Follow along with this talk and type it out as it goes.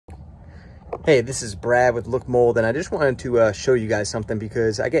Hey, this is Brad with LookMold, and I just wanted to show you guys something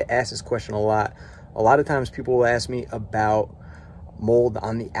because I get asked this question a lot. A lot of times people will ask me about mold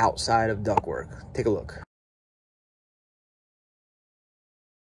on the outside of ductwork. Take a look.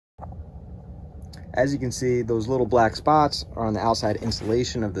 As you can see, those little black spots are on the outside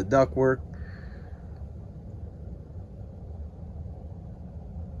insulation of the ductwork.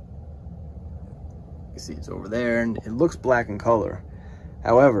 You can see it's over there, and it looks black in color.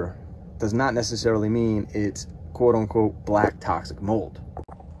 However, does not necessarily mean it's quote-unquote black toxic mold.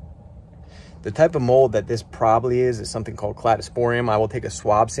 The type of mold that this probably is something called cladosporium. I will take a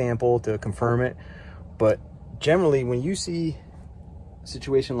swab sample to confirm it, but generally when you see a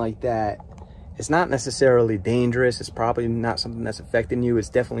situation like that, it's not necessarily dangerous. It's probably not something that's affecting you. It's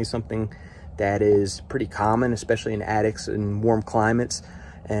definitely something that is pretty common, especially in attics and warm climates.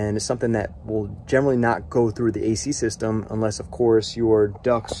 And it's something that will generally not go through the AC system unless, of course, your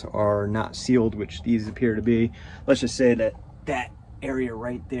ducts are not sealed, which these appear to be. Let's just say that that area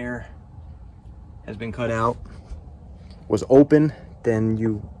right there has been cut out, was open, then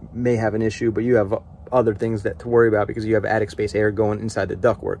you may have an issue, but you have other things to worry about because you have attic space air going inside the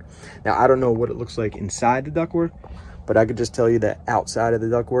ductwork. Now, I don't know what it looks like inside the ductwork, but I could just tell you that outside of the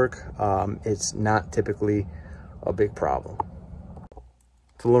ductwork, it's not typically a big problem.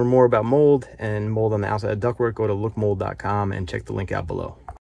 To learn more about mold and mold on the outside of ductwork, go to lookmold.com and check the link out below.